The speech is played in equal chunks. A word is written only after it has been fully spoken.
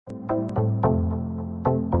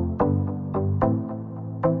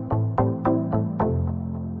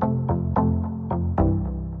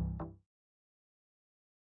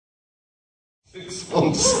6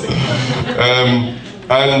 months.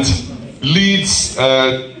 And leads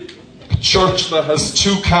a church that has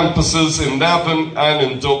 2 campuses in Navan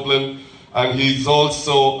and in Dublin. And he's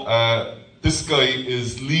also, this guy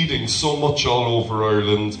is leading so much all over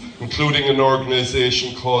Ireland, including an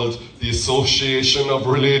organisation called the Association of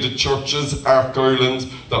Related Churches, Arc Ireland,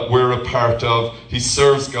 that we're a part of. He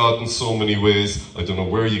serves God in so many ways. I don't know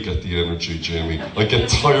where you get the energy, Jamie. I get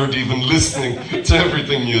tired even listening to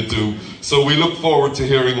everything you do. So we look forward to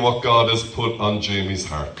hearing what God has put on Jamie's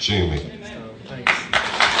heart. Jamie. Thanks.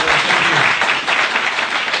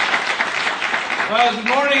 Well, good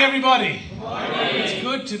morning, everybody. It's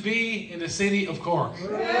good to be in the city of Cork.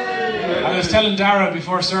 I was telling Dara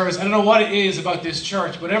before service, I don't know what it is about this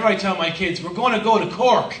church, but whenever I tell my kids, we're going to go to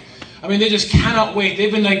Cork, I mean, they just cannot wait.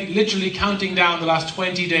 They've been like literally counting down the last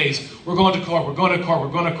 20 days. We're going to Cork, we're going to Cork, we're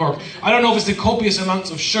going to Cork. I don't know if it's the copious amounts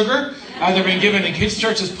of sugar they've been given in kids'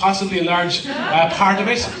 church is possibly a large part of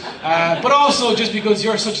it. But also just because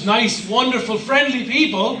you're such nice, wonderful, friendly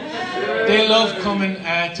people, they love coming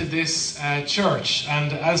to this church.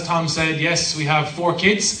 And as Tom said, yes, we have 4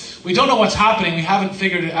 kids. We don't know what's happening. We haven't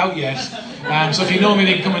figured it out yet. So if you know me,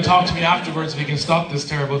 they can come and talk to me afterwards if we can stop this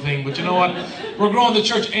terrible thing. But you know what? We're growing the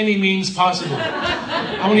church any means possible.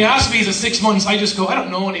 And when you ask me, is it 6 months? I just go, I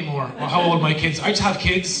don't know anymore how old my kids are. I just have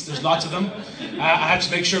kids. There's lots of them. I have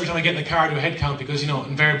to make sure every time I get in the car to a head count because, you know,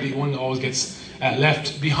 invariably one always gets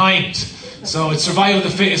left behind. So it's survival of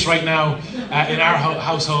the fittest right now in our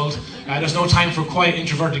household. There's no time for quiet,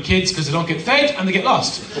 introverted kids because they don't get fed and they get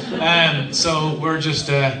lost. So we're just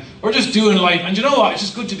doing life. And you know what? It's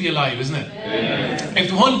just good to be alive, isn't it? Yeah. If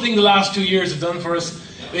the one thing the last 2 years have done for us,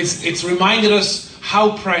 it's reminded us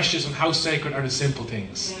how precious and how sacred are the simple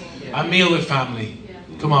things. A meal with family.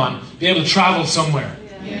 Come on. Be able to travel somewhere.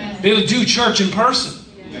 Be able to do church in person.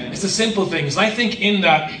 It's the simple things. I think in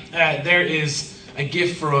that there is a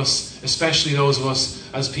gift for us, especially those of us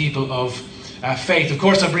as people of faith. Of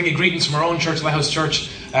course, I bring you greetings from our own church, Lighthouse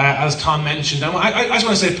Church, as Tom mentioned. And I just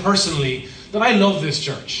want to say personally that I love this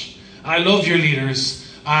church. And I love your leaders.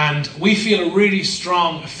 And we feel a really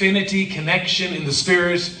strong affinity, connection in the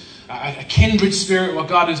spirit, a kindred spirit, what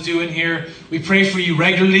God is doing here. We pray for you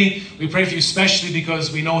regularly. We pray for you especially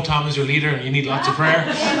because we know Tom is your leader and you need lots of prayer.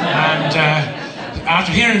 And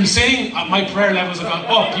after hearing him sing, my prayer levels have gone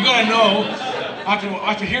up. You got to know,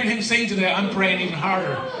 after hearing him sing today, I'm praying even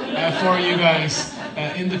harder for you guys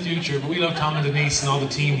in the future. But we love Tom and Denise and all the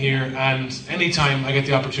team here. And anytime I get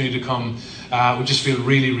the opportunity to come, we just feel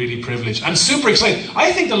really, really privileged. I'm super excited.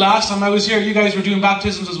 I think the last time I was here, you guys were doing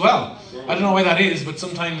baptisms as well. I don't know why that is, but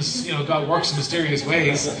sometimes, you know, God works in mysterious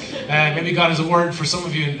ways. Maybe God has a word for some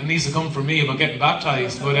of you and needs to come from me about getting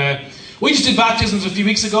baptized. But we just did baptisms a few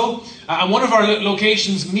weeks ago, and one of our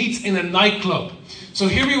locations meets in a nightclub. So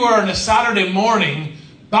here we were on a Saturday morning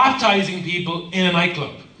baptizing people in a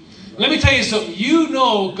nightclub. Let me tell you something. You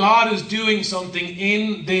know God is doing something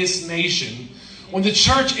in this nation when the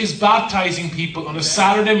church is baptizing people on a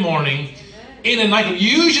Saturday morning in a nightclub.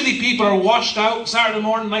 Usually people are washed out Saturday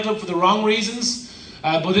morning nightclub for the wrong reasons,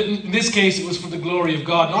 but in this case it was for the glory of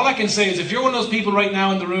God. And all I can say is if you're one of those people right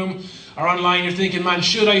now in the room or online, you're thinking, man,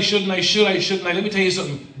 should I, shouldn't I, let me tell you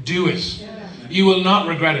something, do it. You will not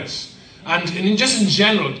regret it. And just in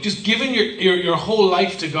general, just giving your whole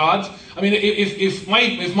life to God. I mean, if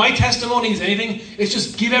my testimony is anything, it's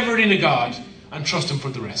just give everything to God and trust Him for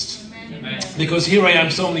the rest. Amen. Because here I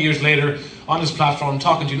am so many years later on this platform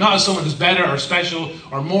talking to you, not as someone who's better or special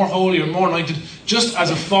or more holy or more anointed, just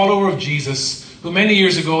as a follower of Jesus, who many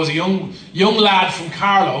years ago as a young lad from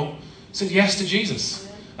Carlow said yes to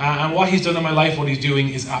Jesus. And what He's done in my life, what He's doing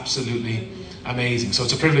is absolutely amazing. So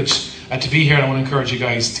it's a privilege to be here, and I want to encourage you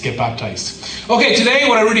guys to get baptized. Okay, today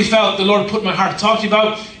what I really felt the Lord put in my heart to talk to you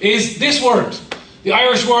about is this word, the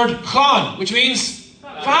Irish word clan, which means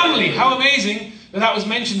family. How amazing that was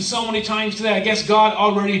mentioned so many times today. I guess God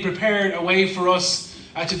already prepared a way for us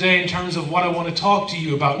today in terms of what I want to talk to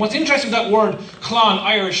you about. What's interesting with that word clan,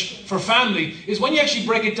 Irish for family, is when you actually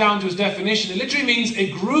break it down to its definition, it literally means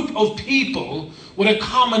a group of people with a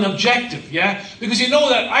common objective, yeah? Because you know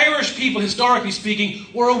that Irish people, historically speaking,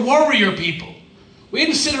 were a warrior people. We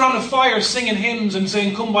didn't sit around a fire singing hymns and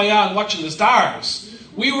saying Kumbaya and watching the stars.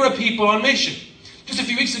 We were a people on mission. Just a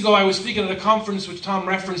few weeks ago, I was speaking at a conference which Tom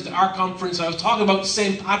referenced, our conference, and I was talking about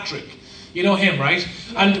St. Patrick. You know him, right?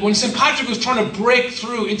 And when St. Patrick was trying to break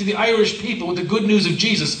through into the Irish people with the good news of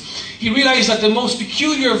Jesus, he realized that the most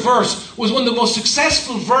peculiar verse was one of the most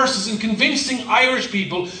successful verses in convincing Irish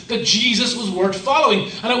people that Jesus was worth following.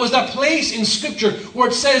 And it was that place in Scripture where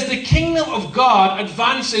it says the kingdom of God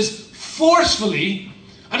advances forcefully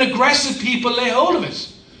and aggressive people lay hold of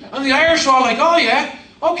it. And the Irish were all like, oh yeah,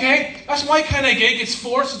 okay, that's my kind of gig. It's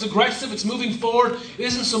force, it's aggressive, it's moving forward. It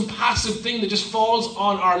isn't some passive thing that just falls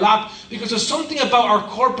on our lap. Because there's something about our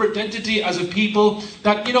corporate identity as a people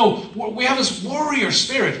that, you know, we have this warrior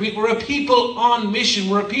spirit. We're a people on mission.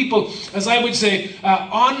 We're a people, as I would say,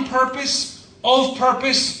 on purpose, of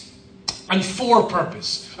purpose, and for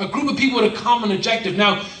purpose. A group of people with a common objective.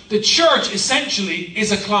 Now, the church essentially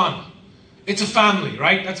is a clan. It's a family,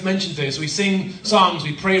 right? That's mentioned today. So we sing songs,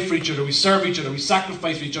 we pray for each other, we serve each other, we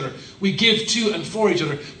sacrifice for each other, we give to and for each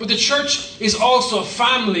other. But the church is also a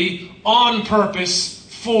family on purpose,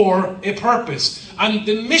 for a purpose. And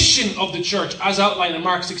the mission of the church, as outlined in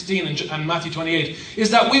Mark 16 and Matthew 28, is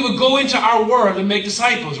that we would go into our world and make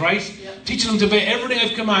disciples, right? Yep. Teaching them to obey everything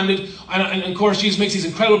I've commanded. And of course, Jesus makes these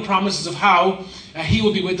incredible promises of how he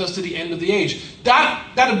will be with us to the end of the age. That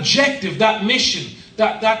objective, that mission,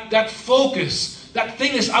 that focus, that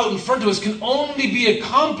thing that's out in front of us can only be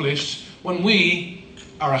accomplished when we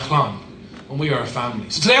are a clan, when we are a family.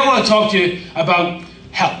 So today I want to talk to you about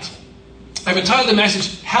health. I've entitled the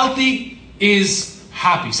message, Healthy is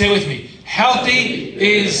Happy. Say it with me. Healthy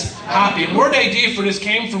is happy. And where the idea for this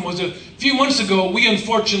came from was a few months ago, we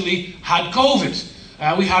unfortunately had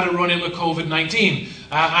COVID. We had a run-in with COVID-19.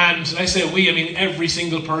 And I say we, I mean every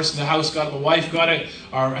single person in the house got it. My wife got it,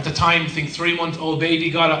 or at the time, I think 3-month-old baby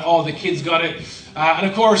got it, all the kids got it. And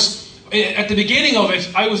of course, at the beginning of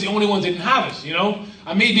it, I was the only one that didn't have it, you know.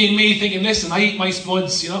 And me being me, thinking, listen, I eat my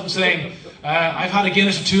spuds, you know what I'm saying? I've had a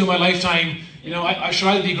Guinness or two in my lifetime, you know, I sure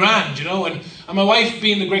I'll be grand, you know. And my wife,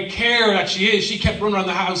 being the great carer that she is, she kept running around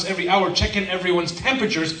the house every hour checking everyone's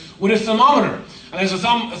temperatures with a thermometer. And there's a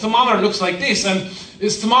thermometer looks like this, and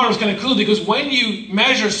this thermometer is kind of cool because when you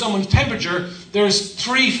measure someone's temperature, there's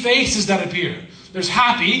 3 faces that appear. There's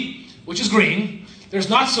happy, which is green. There's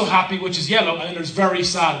not so happy, which is yellow, and then there's very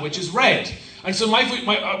sad, which is red. And so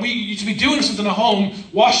we used to be doing something at home,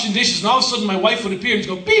 washing dishes, and all of a sudden my wife would appear and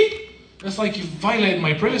go beep. And it's like, you've violated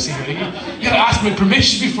my privacy here. You got to ask my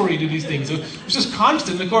permission before you do these things. So it was just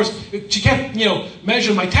constant. And of course, she kept, you know,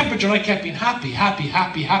 measuring my temperature, and I kept being happy, happy,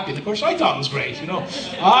 happy, happy. And of course, I thought it was great, you know.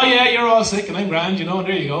 Oh yeah, you're all sick, and I'm grand, you know. And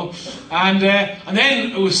there you go. And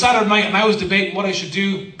then it was Saturday night, and I was debating what I should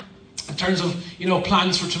do in terms of, you know,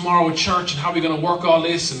 plans for tomorrow with church and how we're going to work all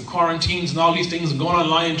this and quarantines and all these things and going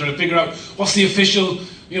online and trying to figure out what's the official,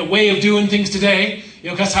 you know, way of doing things today. You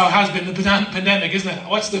know, that's how it has been the pandemic, isn't it?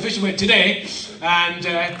 What's the official way today? And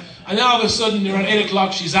then all of a sudden, around 8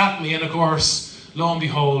 o'clock, she's at me, and of course, lo and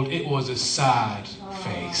behold, it was a sad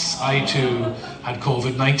face. I too had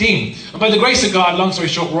COVID-19. And by the grace of God, long story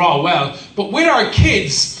short, we're all well. But with our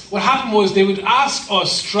kids, what happened was they would ask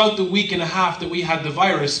us throughout the week and a half that we had the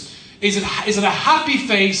virus, is it a happy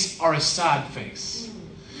face or a sad face?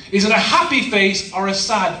 Is it a happy face or a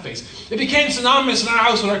sad face? It became synonymous in our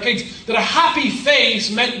house with our kids that a happy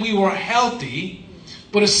face meant we were healthy,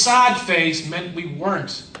 but a sad face meant we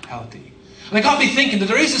weren't healthy. And it got me thinking that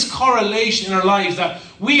there is this correlation in our lives that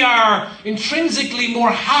we are intrinsically more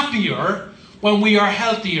happier when we are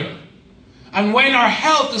healthier. And when our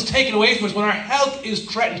health is taken away from us, when our health is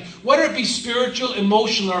threatened, whether it be spiritual,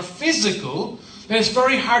 emotional, or physical, then it's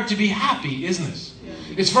very hard to be happy, isn't it?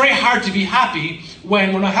 It's very hard to be happy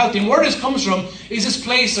when we're not healthy. And where this comes from is this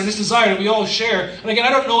place or this desire that we all share. And again, I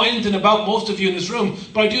don't know anything about most of you in this room,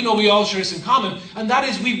 but I do know we all share this in common. And that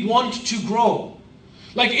is we want to grow.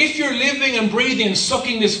 Like if you're living and breathing and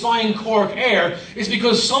sucking this fine Cork air, it's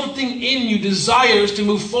because something in you desires to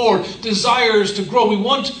move forward, desires to grow. We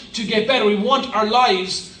want to get better. We want our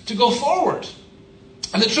lives to go forward.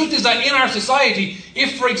 And the truth is that in our society,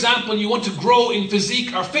 if, for example, you want to grow in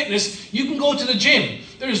physique or fitness, you can go to the gym.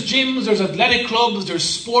 There's gyms, there's athletic clubs, there's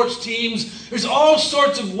sports teams. There's all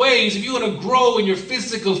sorts of ways, if you want to grow in your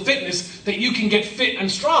physical fitness, that you can get fit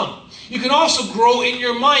and strong. You can also grow in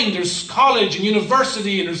your mind. There's college and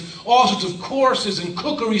university, and there's all sorts of courses and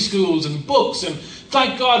cookery schools and books. And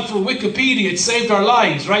thank God for Wikipedia, it saved our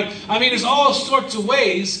lives, right? I mean, there's all sorts of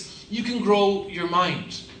ways you can grow your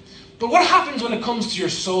mind. But what happens when it comes to your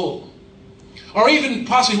soul? Or even,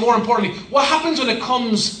 possibly more importantly, what happens when it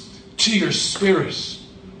comes to your spirit?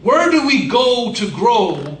 Where do we go to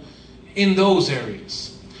grow in those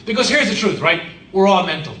areas? Because here's the truth, right? We're all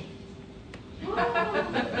mental.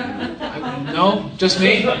 No? Just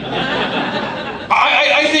me?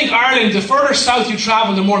 I think Ireland, the further south you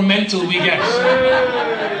travel, the more mental we get.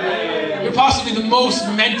 We're possibly the most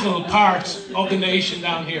mental part of the nation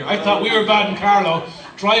down here. I thought we were bad in Carlow.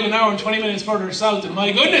 Drive an hour and 20 minutes further south, and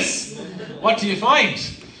my goodness, what do you find?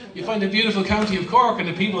 You find the beautiful county of Cork and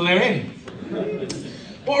the people therein.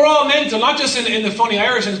 But we're all mental, not just in the funny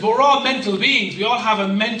Irish sense, but we're all mental beings. We all have a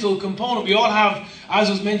mental component. We all have,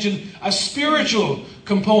 as was mentioned, a spiritual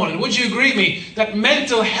component. Would you agree with me that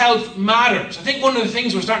mental health matters? I think one of the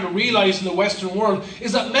things we're starting to realize in the Western world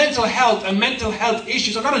is that mental health and mental health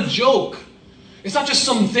issues are not a joke. It's not just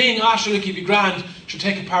something, sure, look, you'll be grand, should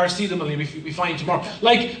take a paracetamol and you'll be fine tomorrow.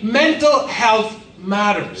 Like, mental health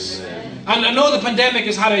matters. And I know the pandemic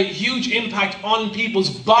has had a huge impact on people's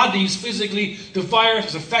bodies physically. The virus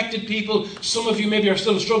has affected people. Some of you maybe are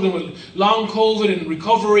still struggling with long COVID and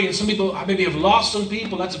recovery, and some people maybe have lost some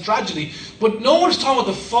people. That's a tragedy. But no one's talking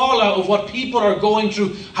about the fallout of what people are going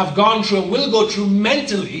through, have gone through, and will go through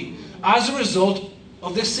mentally as a result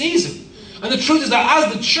of this season. And the truth is that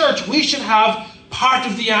as the church, we should have part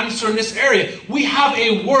of the answer in this area. We have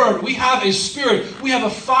a word, we have a spirit, we have a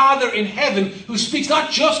Father in heaven who speaks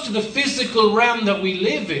not just to the physical realm that we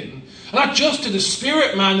live in, not just to the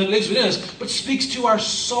spirit man that lives within us, but speaks to our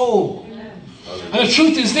soul. And the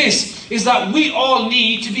truth is this, is that we all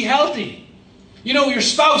need to be healthy. You know, your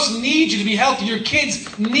spouse needs you to be healthy. Your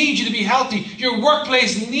kids need you to be healthy. Your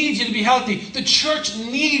workplace needs you to be healthy. The church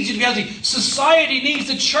needs you to be healthy. Society needs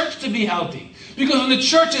the church to be healthy. Because when the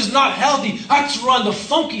church is not healthy, that's when the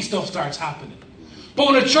funky stuff starts happening. But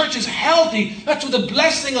when a church is healthy, that's when the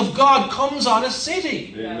blessing of God comes on a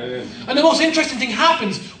city. Amen. And the most interesting thing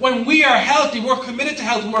happens when we are healthy, we're committed to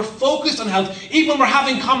health, and we're focused on health. Even when we're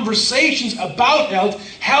having conversations about health,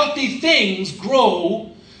 healthy things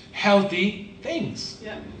grow healthy things.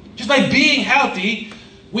 Yeah. Just by being healthy,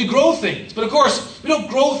 we grow things. But of course, we don't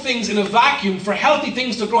grow things in a vacuum. For healthy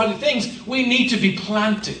things to grow healthy things, we need to be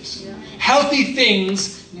planted. Yeah. Healthy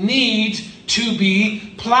things need to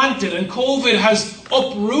be planted. And COVID has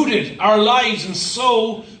uprooted our lives in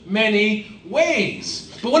so many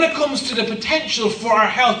ways. But when it comes to the potential for our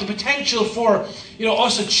health, the potential for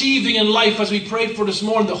us achieving in life, as we prayed for this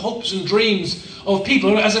morning, the hopes and dreams of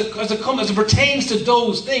people, as it pertains to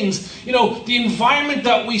those things, the environment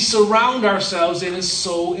that we surround ourselves in is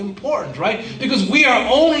so important, right? Because we are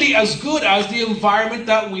only as good as the environment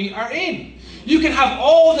that we are in. You can have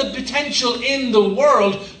all the potential in the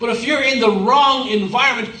world, but if you're in the wrong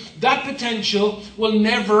environment, that potential will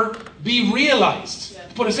never be realized.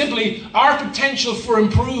 To put it simply, our potential for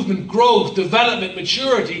improvement, growth, development,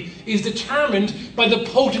 maturity is determined by the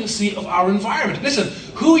potency of our environment. Listen,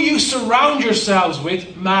 who you surround yourselves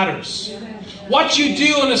with matters. What you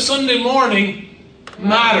do on a Sunday morning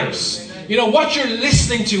matters. What you're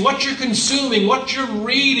listening to, what you're consuming, what you're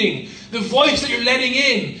reading, the voice that you're letting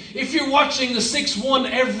in. If you're watching the 6-1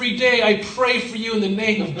 every day, I pray for you in the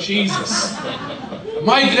name of Jesus.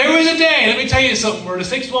 There was a day, let me tell you something, where the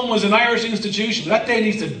 6-1 was an Irish institution. That day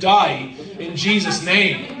needs to die in Jesus'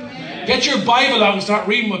 name. Get your Bible out and start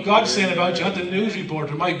reading what God's saying about you, not the news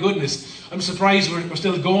reporter. My goodness, I'm surprised we're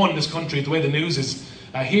still going in this country the way the news is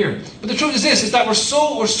here. But the truth is this, is that we're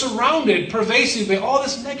surrounded pervasively by all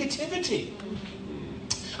this negativity.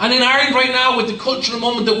 And in Ireland right now, with the cultural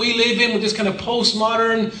moment that we live in, with this kind of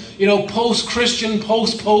postmodern, post-Christian,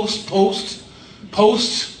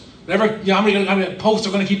 post, whatever, how many posts are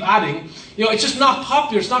going to keep adding, it's just not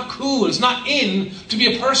popular, it's not cool, it's not in to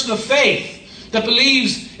be a person of faith that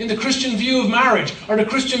believes in the Christian view of marriage, or the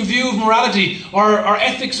Christian view of morality, or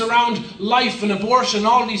ethics around life and abortion, and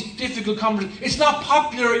all these difficult conversations. It's not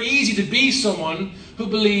popular or easy to be someone who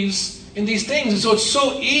believes in these things. And so it's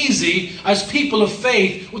so easy as people of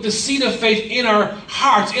faith, with the seed of faith in our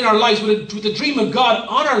hearts, in our lives, with the dream of God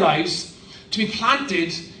on our lives, to be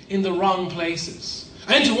planted in the wrong places.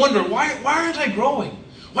 And to wonder, why aren't I growing?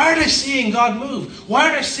 Why aren't I seeing God move? Why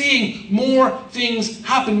aren't I seeing more things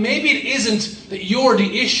happen? Maybe it isn't that you're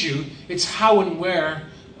the issue, it's how and where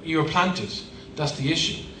you're planted. That's the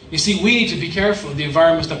issue. You see, we need to be careful of the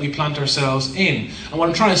environments that we plant ourselves in. And what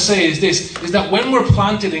I'm trying to say is this, is that when we're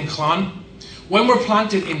planted in Clon, when we're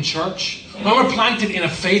planted in church, when we're planted in a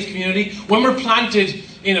faith community, when we're planted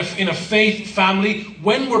in a faith family,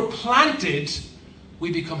 when we're planted, we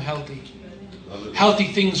become healthy.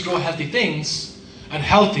 Healthy things grow healthy things, and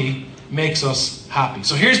healthy makes us happy.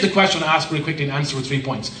 So here's the question I ask really quickly and answer with 3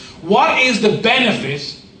 points. What is the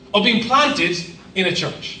benefit of being planted in a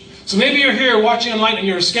church? So maybe you're here watching online and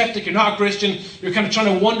you're a skeptic, you're not a Christian, you're kind of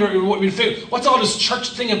trying to wonder what's all this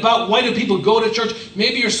church thing about? Why do people go to church?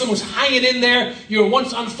 Maybe you're someone who's hanging in there, you're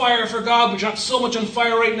once on fire for God, but you're not so much on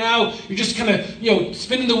fire right now. You're just kind of,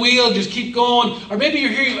 spinning the wheel, just keep going. Or maybe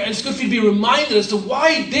you're here and it's good for you to be reminded as to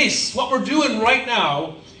why what we're doing right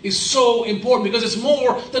now, is so important, because it's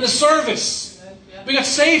more than a service. We got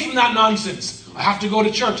saved from that nonsense. I have to go to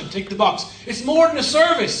church and tick the box. It's more than a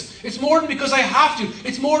service. It's more than because I have to.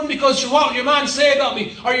 It's more than because what your man say about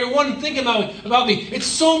me, or your one thinking about me. It's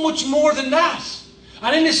so much more than that.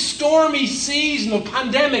 And in this stormy season of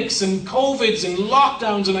pandemics and COVIDs and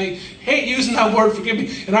lockdowns, and I hate using that word, forgive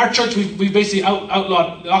me. In our church, we've basically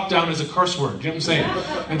outlawed lockdown as a curse word. Do you know what I'm saying?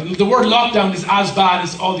 And the word lockdown is as bad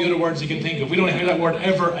as all the other words you can think of. We don't hear that word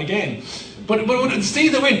ever again. But see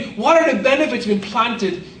the win. What are the benefits being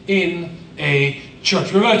planted in a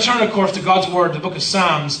church? We're going to turn, of course, to God's Word, the book of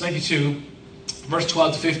Psalms 92, verse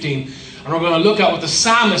 12 to 15. And we're going to look at what the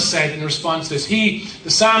psalmist said in response to this. The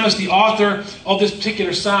psalmist, the author of this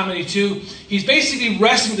particular Psalm 92, he's basically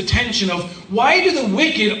wrestling with the tension of, why do the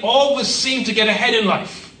wicked always seem to get ahead in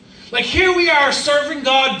life? Like, here we are serving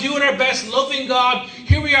God, doing our best, loving God.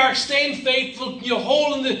 Here we are staying faithful,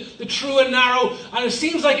 holding the true and narrow. And it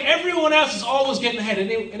seems like everyone else is always getting ahead.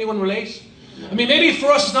 Anyone relate? I mean, maybe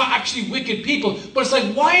for us it's not actually wicked people, but it's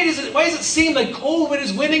like, why does it seem like COVID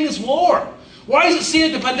is winning this war? Why does it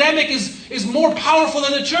seem like the pandemic is more powerful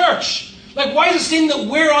than the church? Like, why does it seem that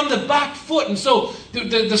we're on the back foot? And so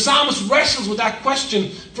the psalmist wrestles with that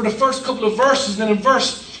question for the first couple of verses. And then in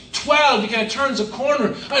verse 12, he kind of turns a corner.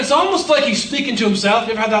 And it's almost like he's speaking to himself.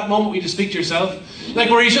 You ever had that moment where you just speak to yourself? Like,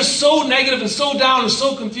 where he's just so negative and so down and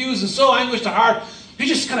so confused and so anguished at heart. He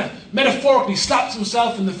just kind of metaphorically slaps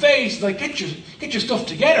himself in the face, like, get your stuff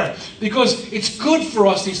together. Because it's good for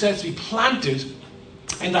us, he says, to be planted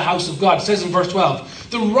in the house of God. It says in verse 12,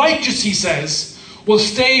 the righteous, he says, will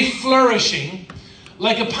stay flourishing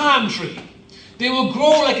like a palm tree. They will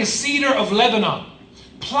grow like a cedar of Lebanon.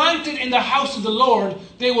 Planted in the house of the Lord,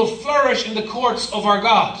 they will flourish in the courts of our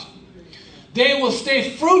God. They will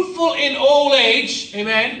stay fruitful in old age,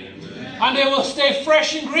 amen, and they will stay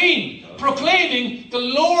fresh and green, proclaiming, the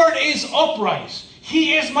Lord is upright.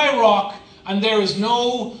 He is my rock, and there is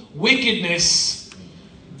no wickedness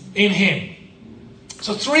in him.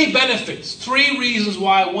 So 3 benefits, 3 reasons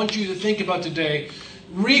why I want you to think about today,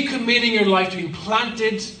 recommitting your life to being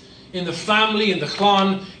planted in the family, in the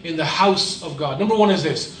clan, in the house of God. Number 1 is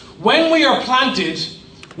this. When we are planted,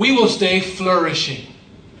 we will stay flourishing.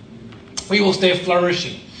 We will stay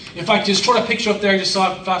flourishing. In fact, just throw a picture up there, I just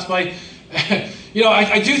saw it pass by.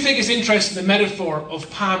 I do think it's interesting, the metaphor of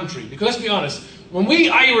palm tree. Because let's be honest, when we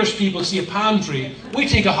Irish people see a palm tree, we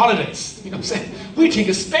think of holidays. You know what I'm saying? We think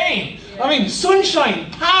of Spain. I mean,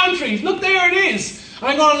 sunshine, palm trees, look, there it is. And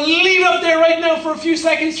I'm going to leave it up there right now for a few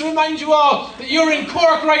seconds to remind you all that you're in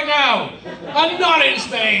Cork right now, and not in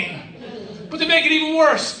Spain. But to make it even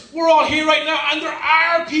worse, we're all here right now, and there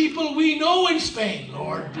are people we know in Spain.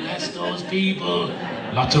 Lord bless those people.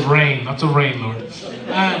 Lots of rain, Lord.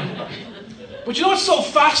 But you know what's so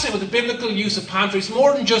fascinating with the biblical use of palm trees? It's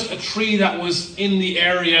more than just a tree that was in the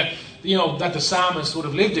area, that the psalmist would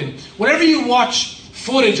have lived in. Whenever you watch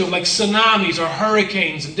footage of like tsunamis or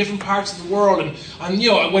hurricanes in different parts of the world, and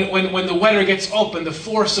when the weather gets up and the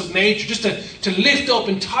force of nature, just to lift up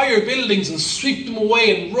entire buildings and sweep them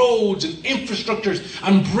away, and roads and infrastructures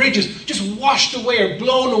and bridges just washed away or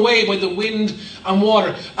blown away by the wind and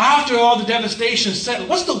water. After all the devastation settled,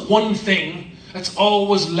 what's the one thing that's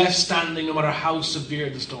always left standing no matter how severe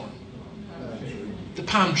the storm? The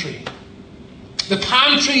palm tree. The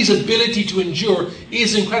palm tree's ability to endure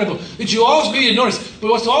is incredible. Did you always really notice? But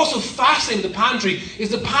what's also fascinating with the palm tree is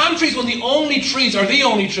the palm tree is one of the only trees, or the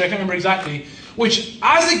only tree, I can't remember exactly, which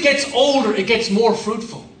as it gets older, it gets more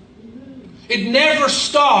fruitful. It never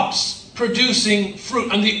stops producing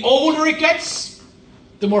fruit. And the older it gets,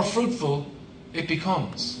 the more fruitful it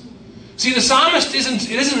becomes. See, the psalmist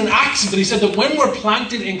isn't an accident. He said that when we're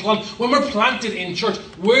planted in clan, when we're planted in church,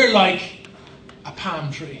 we're like a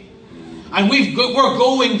palm tree. And we're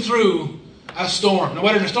going through a storm. Now,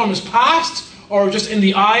 whether the storm is past or just in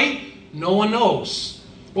the eye, no one knows.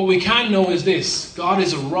 What we can know is this: God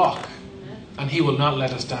is a rock, and He will not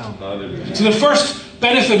let us down. So the first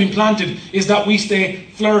benefit of being planted is that we stay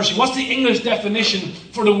flourishing. What's the English definition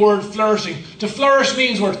for the word flourishing? To flourish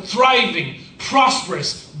means we're thriving,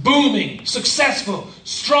 prosperous, booming, successful,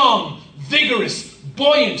 strong, vigorous,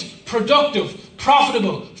 buoyant, productive,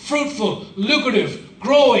 profitable, fruitful, lucrative,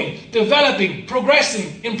 growing, developing,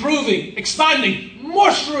 progressing, improving, expanding,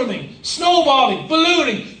 mushrooming, snowballing,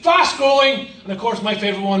 ballooning, fast growing, and of course my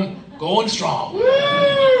favourite one, going strong.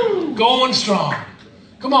 Woo! Going strong.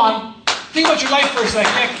 Come on. Think about your life for a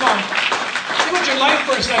second. Yeah, come on. Think about your life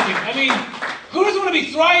for a second. I mean, who doesn't want to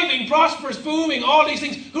be thriving, prosperous, booming, all these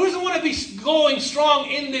things? Who doesn't want to be going strong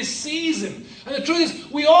in this season? And the truth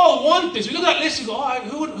is, we all want this. We look at that list and go,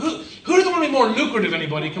 who doesn't want to be more lucrative,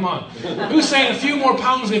 anybody? Come on. Who's saying a few more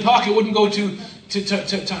pounds in their pocket wouldn't go to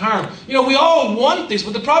harm? You know, we all want this,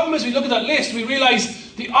 but the problem is we look at that list, we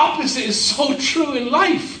realize the opposite is so true in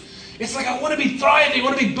life. It's like, I want to be thriving, I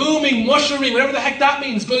want to be booming, mushrooming, whatever the heck that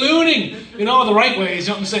means, ballooning, in all the right ways, you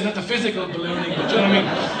know what I'm saying? Not the physical ballooning, but you know what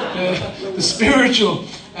I mean? The spiritual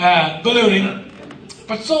ballooning.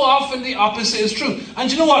 But so often the opposite is true.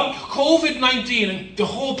 And you know what? COVID-19 and the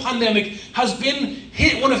whole pandemic has been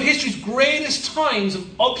one of history's greatest times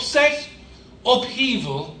of upset,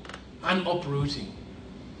 upheaval, and uprooting.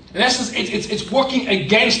 In essence, it's working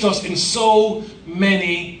against us in so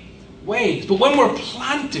many ways. But when we're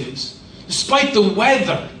planted, despite the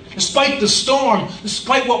weather, despite the storm,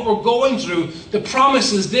 despite what we're going through, the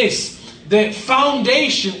promise is this: the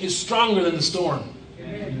foundation is stronger than the storm.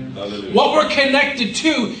 Amen. What we're connected to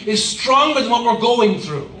is stronger than what we're going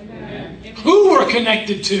through. Amen. Who we're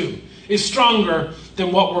connected to is stronger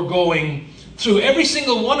than what we're going through. Every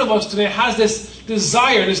single one of us today has this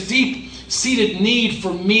desire, this deep-seated need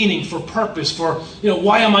for meaning, for purpose, for,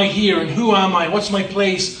 why am I here and who am I? What's my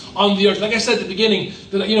place on the earth? Like I said at the beginning,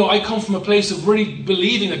 that I come from a place of really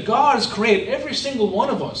believing that God has created every single one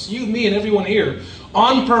of us, you, me, and everyone here,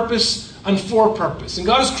 on purpose and for purpose. And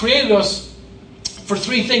God has created us for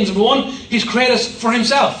three things. Number one, He's created us for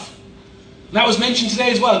Himself. And that was mentioned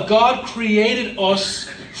today as well. God created us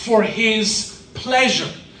for His pleasure.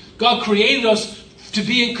 God created us to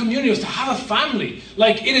be in community, to have a family.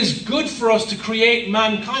 Like, it is good for us to create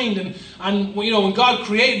mankind. And when God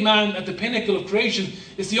created man at the pinnacle of creation,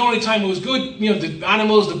 it's the only time it was good. The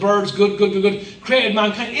animals, the birds, good. Created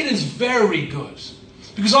mankind. It is very good.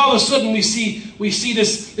 Because all of a sudden we see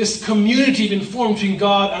this community being formed between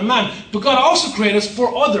God and man. But God also created us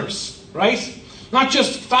for others, right? Not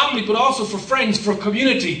just family, but also for friends, for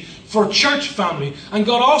community, for church family. And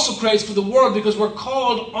God also creates for the world, because we're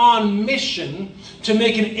called on mission to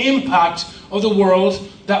make an impact of the world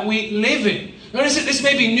that we live in. Now, this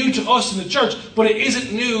may be new to us in the church, but it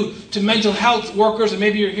isn't new to mental health workers, and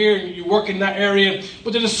maybe you're here and you work in that area.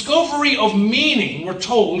 But the discovery of meaning, we're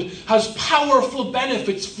told, has powerful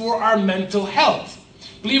benefits for our mental health.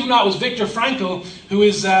 Believe it or not, it was Viktor Frankl, who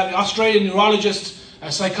is an Australian neurologist,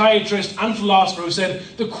 a psychiatrist and philosopher, who said,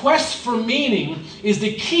 the quest for meaning is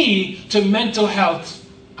the key to mental health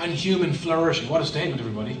and human flourishing. What a statement,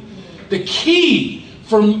 everybody. The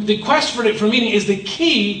quest for meaning is the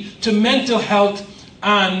key to mental health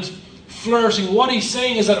and flourishing. What he's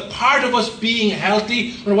saying is that part of us being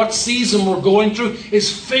healthy, or what season we're going through,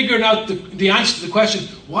 is figuring out the answer to the question,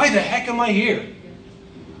 why the heck am I here?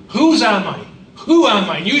 Whose am I? Who am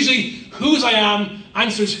I? And usually, whose I am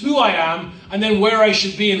answers who I am, and then where I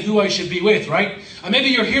should be and who I should be with, right? And maybe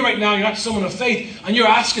you're here right now, you're not someone of faith, and you're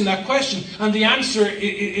asking that question, and the answer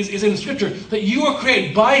is in Scripture, that you are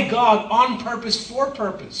created by God on purpose, for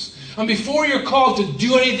purpose. And before you're called to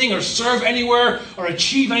do anything or serve anywhere or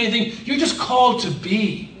achieve anything, you're just called to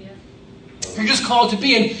be. You're just called to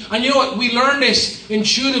be. And you know what? We learn this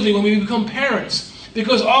intuitively when we become parents.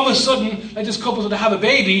 Because all of a sudden, like this couple that have a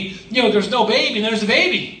baby, there's no baby and there's a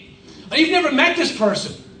baby. And you've never met this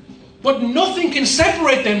person. But nothing can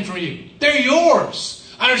separate them from you. They're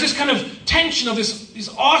yours. And there's this kind of tension of this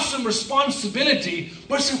awesome responsibility,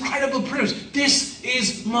 but it's incredible privilege. This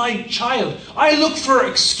is my child. I look for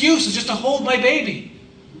excuses just to hold my baby.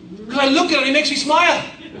 Because I look at it and he makes me smile.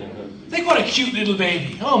 Think what a cute little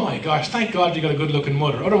baby. Oh my gosh, thank God you got a good looking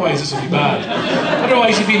mother. Otherwise this would be bad.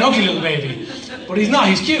 Otherwise he'd be an ugly little baby. But he's not,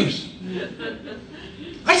 he's cute.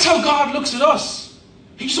 That's how God looks at us.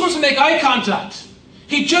 He just wants to make eye contact.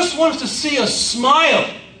 He just wants to see us smile.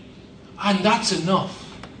 And that's enough.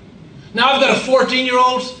 Now I've got a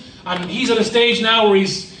 14-year-old, and he's at a stage now where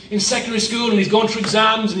he's in secondary school and he's going through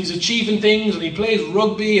exams and he's achieving things and he plays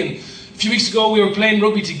rugby. And a few weeks ago we were playing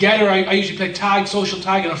rugby together. I usually play tag, social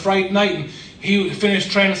tag, on a Friday night, and he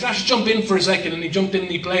finished training. So I should jump in for a second, and he jumped in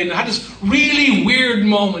and he played. And I had this really weird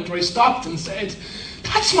moment where I stopped and said,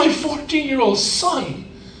 that's my 14-year-old son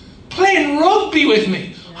playing rugby with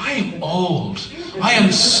me. I am old. I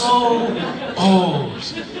am so old.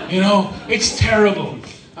 It's terrible.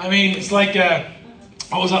 I mean, it's like,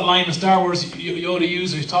 what was that line in Star Wars Yoda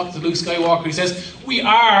used? He's talking to Luke Skywalker. He says, we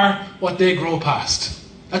are what they grow past.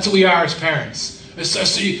 That's what we are as parents. So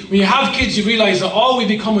when you have kids, you realize that all we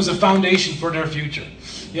become is a foundation for their future.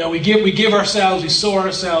 We give ourselves, we sow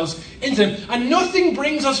ourselves into them. And nothing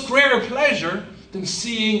brings us greater pleasure than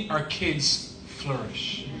seeing our kids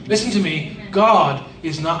flourish. Listen to me, God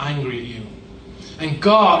is not angry at you. And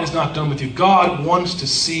God is not done with you. God wants to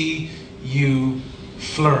see you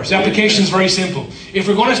flourish. The application is very simple. If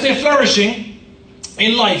we're going to stay flourishing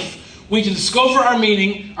in life, we need to discover our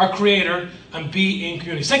meaning, our Creator, and be in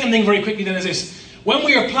community. Second thing very quickly then is this. When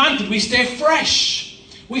we are planted, we stay fresh.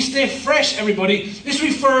 We stay fresh, everybody. This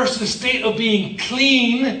refers to the state of being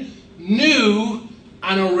clean, new,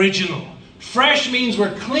 and original. Fresh means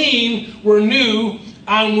we're clean, we're new,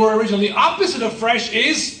 and we're original. The opposite of fresh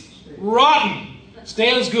is rotten.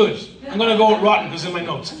 Stale is good. I'm going to go with rotten because it's in my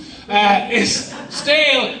notes. It's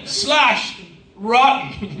stale/rotten.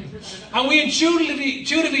 And we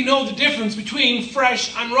intuitively know the difference between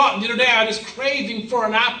fresh and rotten. The other day I had this craving for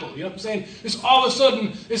an apple. You know what I'm saying? All of a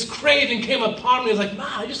sudden, this craving came upon me. I was like, man,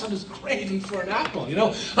 I just had this craving for an apple, you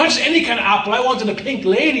know? Not just any kind of apple. I wanted a pink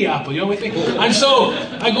lady apple, you know what I mean? And so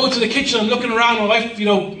I go to the kitchen, I'm looking around. My wife,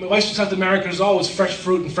 my wife's from South America. There's always fresh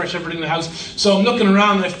fruit and fresh everything in the house. So I'm looking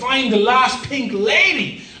around and I find the last pink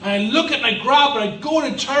lady. And I look at it and I grab it and I go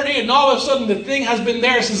to turn it, and all of a sudden the thing has been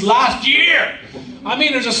there since last year. I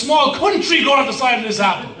mean, there's a small country going up the side of this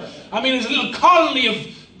apple. I mean, there's a little colony of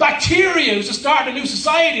bacteria who's just starting a new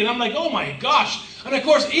society. And I'm like, oh my gosh. And of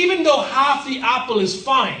course, even though half the apple is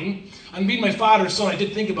fine, and being my father's son, I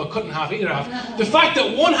did think about cutting half, eating half. The fact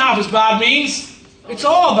that one half is bad means it's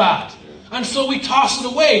all bad. And so we toss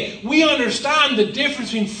it away. We understand the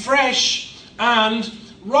difference between fresh and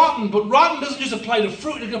rotten. But rotten doesn't just apply to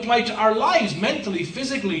fruit. It can apply to our lives, mentally,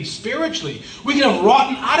 physically, spiritually. We can have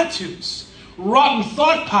rotten attitudes, rotten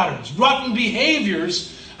thought patterns, rotten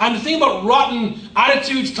behaviors. And the thing about rotten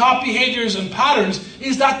attitudes, thought behaviors, and patterns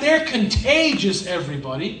is that they're contagious,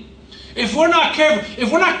 everybody. If we're not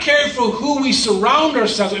careful who we surround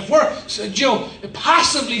ourselves with, if we're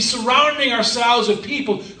passively surrounding ourselves with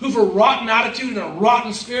people who have a rotten attitude and a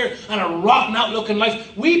rotten spirit and a rotten outlook in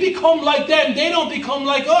life, we become like them. They don't become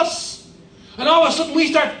like us. And all of a sudden we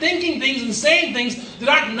start thinking things and saying things that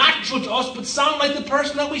aren't natural to us but sound like the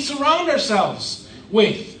person that we surround ourselves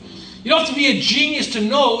with. You don't have to be a genius to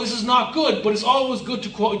know this is not good, but it's always good to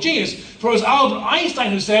quote a genius. For it was Albert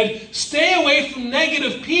Einstein who said, stay away from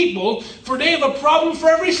negative people, for they have a problem for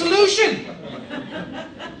every solution.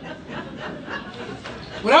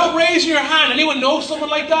 Without raising your hand, anyone know someone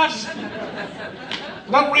like that?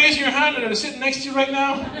 Without raising your hand, and they're sitting next to you right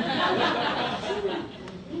now?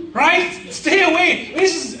 Right? Stay away.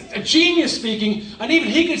 This is a genius speaking, and even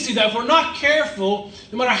he could see that if we're not careful,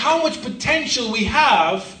 no matter how much potential we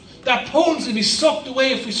have, that potency will be sucked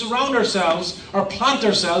away if we surround ourselves or plant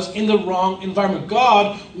ourselves in the wrong environment.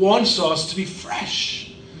 God wants us to be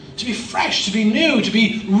fresh, to be new, to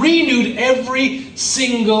be renewed every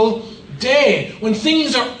single day. When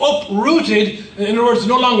things are uprooted, in other words,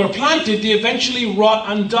 no longer planted, they eventually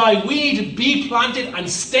rot and die. We need to be planted and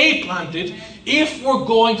stay planted if we're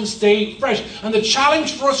going to stay fresh. And the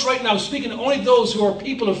challenge for us right now, speaking to only those who are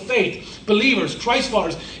people of faith, believers, Christ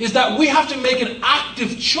followers, is that we have to make an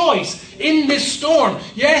active choice in this storm.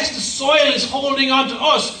 Yes, the soil is holding on to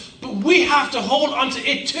us, but we have to hold on to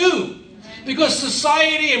it too. Because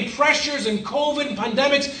society and pressures and COVID and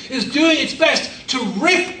pandemics is doing its best to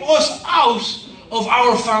rip us out of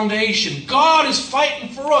our foundation. God is fighting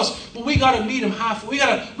for us, but we got to meet him halfway.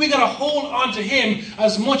 We got to hold on to him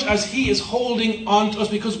as much as he is holding on to us.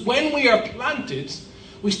 Because when we are planted,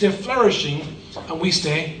 we stay flourishing and we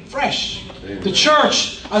stay fresh. The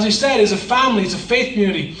church, as we said, is a family. It's a faith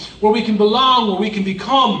community where we can belong, where we can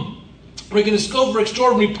become. We can discover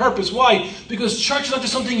extraordinary purpose. Why? Because church is not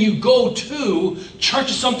just something you go to. Church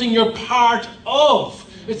is something you're part of.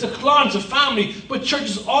 It's a clan, it's a family. But church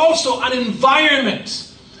is also an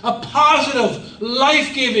environment. A positive,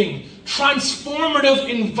 life-giving, transformative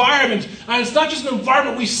environment. And it's not just an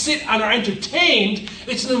environment where we sit and are entertained.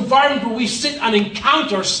 It's an environment where we sit and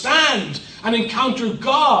encounter, stand and encounter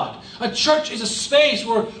God. A church is a space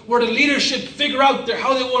where the leadership figure out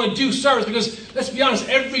how they want to do service. Because, let's be honest,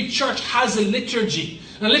 every church has a liturgy.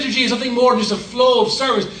 And a liturgy is nothing more than just a flow of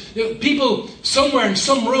service. People somewhere in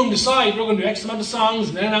some room decide we're going to do X amount of songs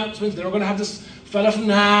and then announcements. Then we're going to have this fella from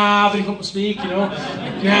Navan come to speak,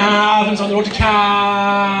 Navan's on the road to Cavan,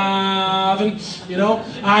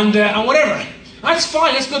 and whatever. That's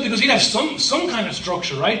fine, that's good, because he'd have some kind of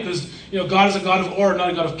structure, right? Because, God is a God of order, not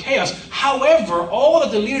a God of chaos. However, all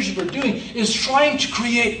that the leadership are doing is trying to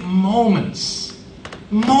create moments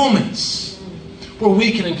where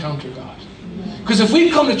we can encounter God. Because if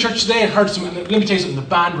we'd come to church today and heard let me tell you something, the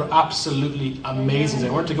band were absolutely amazing. They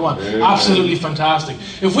weren't to go on. Absolutely fantastic.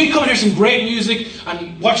 If we come and hear some great music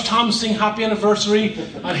and watch Tom sing Happy Anniversary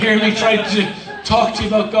and hear me try to talk to you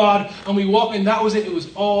about God, and we walk in. That was it. It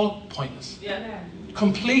was all pointless.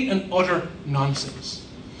 Complete and utter nonsense.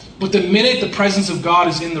 But the minute the presence of God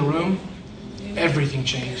is in the room, everything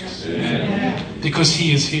changes. Because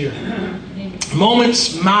He is here.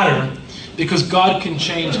 Moments matter because God can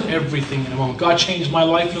change everything in a moment. God changed my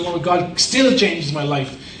life in a moment. God still changes my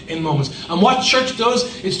life in moments. And what church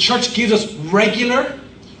does is church gives us regular,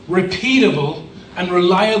 repeatable, and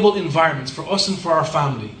reliable environments for us and for our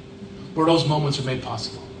family where those moments are made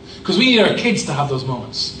possible. Because we need our kids to have those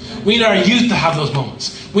moments. We need our youth to have those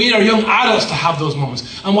moments. We need our young adults to have those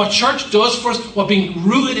moments. And what church does for us, what being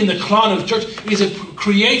rooted in the clan of church, is it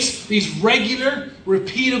creates these regular,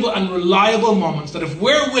 repeatable, and reliable moments that if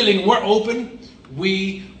we're willing, we're open,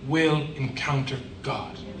 we will encounter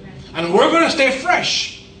God. And we're going to stay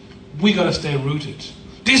fresh. We got to stay rooted.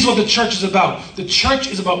 This is what the church is about. The church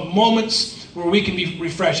is about moments where we can be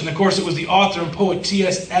refreshed. And of course, it was the author and poet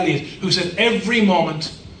T.S. Eliot who said, every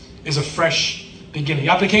moment is a fresh beginning.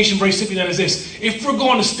 The application very simply then is this. If we're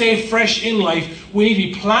going to stay fresh in life, we need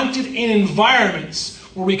to be planted in environments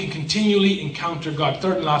where we can continually encounter God.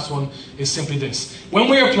 Third and last one is simply this. When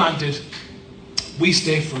we are planted, we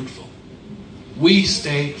stay fruitful. We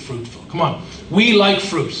stay fruitful. Come on. We like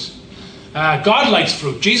fruit. God likes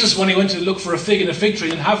fruit. Jesus, when He went to look for a fig in a fig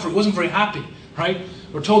tree and have fruit, wasn't very happy. Right?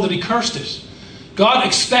 We're told that He cursed it. God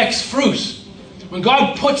expects fruit. When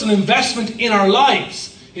God puts an investment in our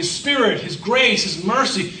lives, His Spirit, His grace, His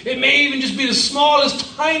mercy, it may even just be the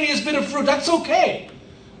smallest, tiniest bit of fruit. That's okay.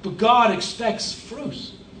 But God expects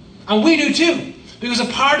fruit. And we do too. Because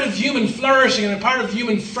a part of human flourishing and a part of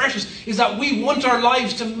human freshness is that we want our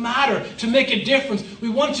lives to matter, to make a difference. We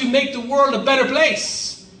want to make the world a better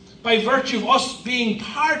place by virtue of us being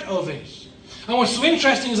part of it. And what's so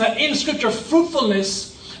interesting is that in Scripture,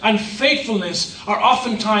 fruitfulness and faithfulness are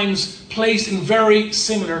oftentimes placed in very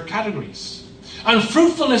similar categories. And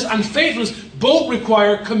fruitfulness and faithfulness both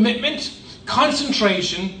require commitment,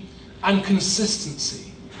 concentration, and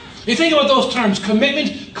consistency. You think about those terms,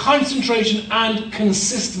 commitment, concentration, and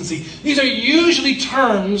consistency. These are usually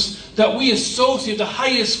terms that we associate the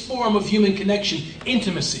highest form of human connection,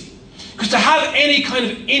 intimacy. Because to have any kind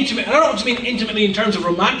of intimate, I don't know what to mean intimately in terms of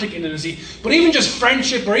romantic intimacy, but even just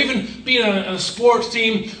friendship, or even being on a sports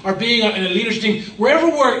team, or being in a leadership team, wherever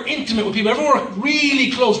we're intimate with people, wherever we're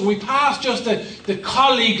really close, where we pass just the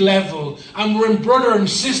colleague level, and we're in brother and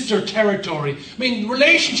sister territory. I mean,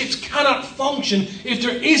 relationships cannot function if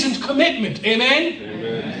there isn't commitment. Amen?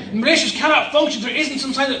 Amen. Relationships cannot function if there isn't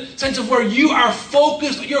some sense of where you are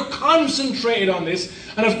focused, you're concentrated on this.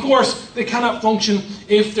 And of course, they cannot function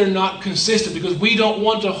if they're not consistent, because we don't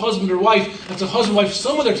want a husband or wife that's a husband or wife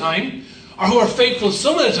some of the time, or who are faithful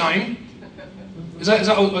some of the time. Is that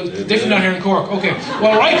different down here in Cork? Okay.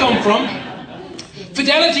 Where I come from,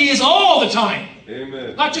 fidelity is all the time.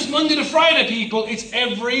 Amen. Not just Monday to Friday, people. It's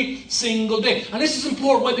every single day. And this is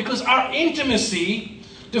important. Why? Because our intimacy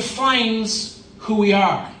defines who we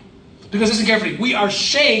are. Because listen carefully, we are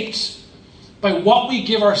shaped by what we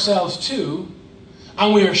give ourselves to,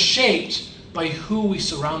 and we are shaped by who we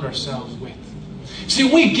surround ourselves with. See,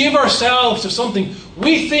 when we give ourselves to something,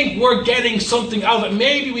 we think we're getting something out of it.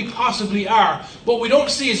 Maybe we possibly are. But we don't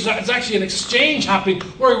see it's actually an exchange happening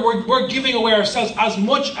where we're giving away ourselves as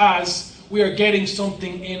much as we are getting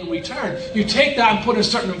something in return. You take that and put it in a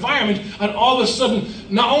certain environment, and all of a sudden,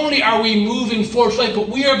 not only are we moving forward life, but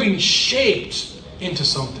we are being shaped into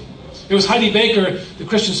something. It was Heidi Baker, the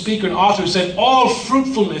Christian speaker and author, who said, all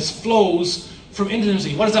fruitfulness flows from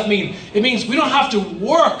intimacy. What does that mean? It means we don't have to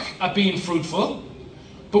work at being fruitful,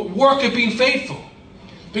 but work at being faithful.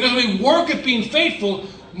 Because when we work at being faithful,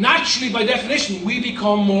 naturally, by definition, we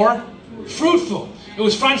become more fruitful. It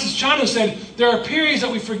was Francis Chan who said, there are periods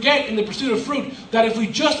that we forget in the pursuit of fruit, that if we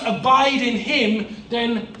just abide in Him,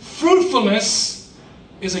 then fruitfulness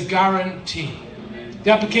is a guarantee.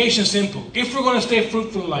 The application is simple. If we're going to stay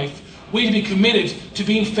fruitful in life, we need to be committed to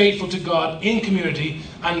being faithful to God in community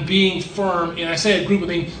and being firm in, I say a group of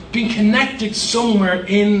being connected somewhere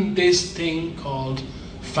in this thing called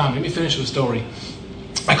family. Let me finish with a story.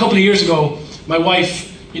 A couple of years ago, my wife,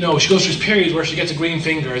 she goes through this period where she gets a green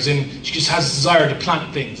finger, as in she just has a desire to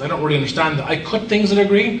plant things. I don't really understand that. I cut things that are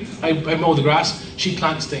green. I mow the grass. She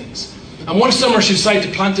plants things. And one summer she decided to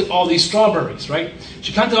plant all these strawberries, right?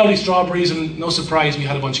 She planted all these strawberries, and no surprise, we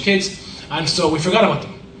had a bunch of kids, and so we forgot about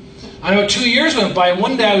them. And about 2 years went by, and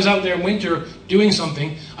one day I was out there in winter doing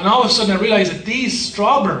something, and all of a sudden I realized that these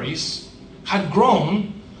strawberries had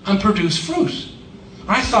grown and produced fruit. And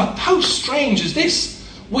I thought, how strange is this?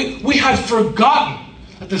 We had forgotten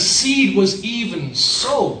that the seed was even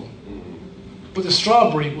sown. But the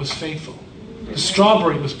strawberry was faithful. The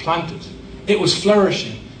strawberry was planted. It was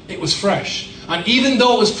flourishing. It was fresh. And even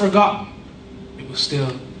though it was forgotten, it was still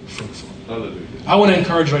fruitful. Hallelujah. I want to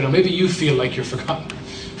encourage you right now. Maybe you feel like you're forgotten.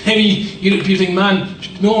 Maybe you think, man,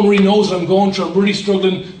 no one really knows what I'm going through. I'm really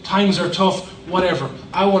struggling. Times are tough. Whatever.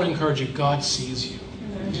 I want to encourage you. God sees you.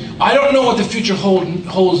 I don't know what the future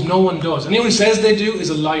holds. No one does. Anyone who says they do is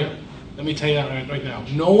a liar. Let me tell you that right now.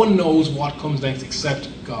 No one knows what comes next except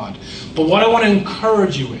God. But what I want to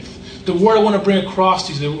encourage you with, the word I want to bring across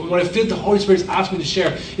to you, what I feel the Holy Spirit has asked me to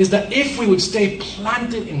share, is that if we would stay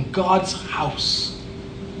planted in God's house,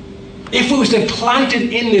 if we would stay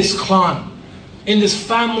planted in this clan, in this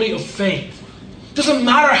family of faith, doesn't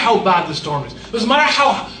matter how bad the storm is, doesn't matter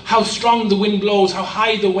how strong the wind blows, how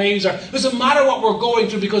high the waves are, doesn't matter what we're going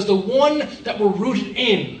through, because the one that we're rooted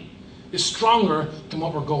in is stronger than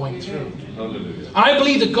what we're going through. Hallelujah. I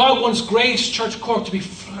believe that God wants Grace Church Cork to be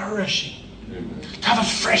flourishing, Amen. to have a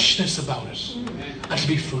freshness about it, and to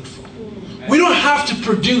be fruitful. We don't have to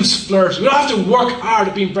produce flourish. We don't have to work hard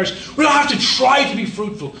at being fresh. We don't have to try to be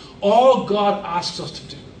fruitful. All God asks us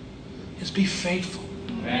to do is be faithful.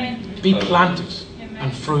 Amen. Be planted,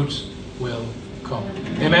 and fruit will come.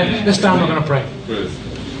 Amen. Let's stand, we're going to pray. Praise.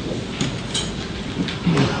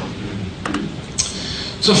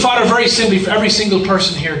 So, Father, very simply, for every single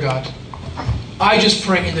person here, God, I just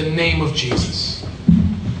pray in the name of Jesus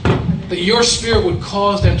that your Spirit would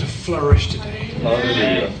cause them to flourish today.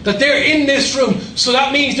 Hallelujah. That they're in this room, so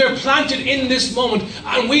that means they're planted in this moment.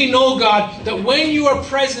 And we know, God, that when you are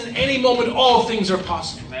present any moment, all things are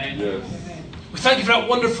possible. Yes. We thank you for that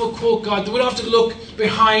wonderful quote, God, that we don't have to look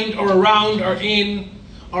behind or around or in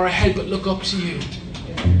or ahead, but look up to you.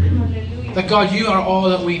 That, God, you are all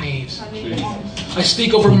that we need. I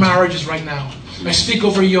speak over marriages right now. I speak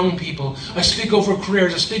over young people. I speak over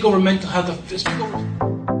careers. I speak over mental health. I speak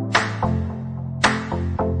over...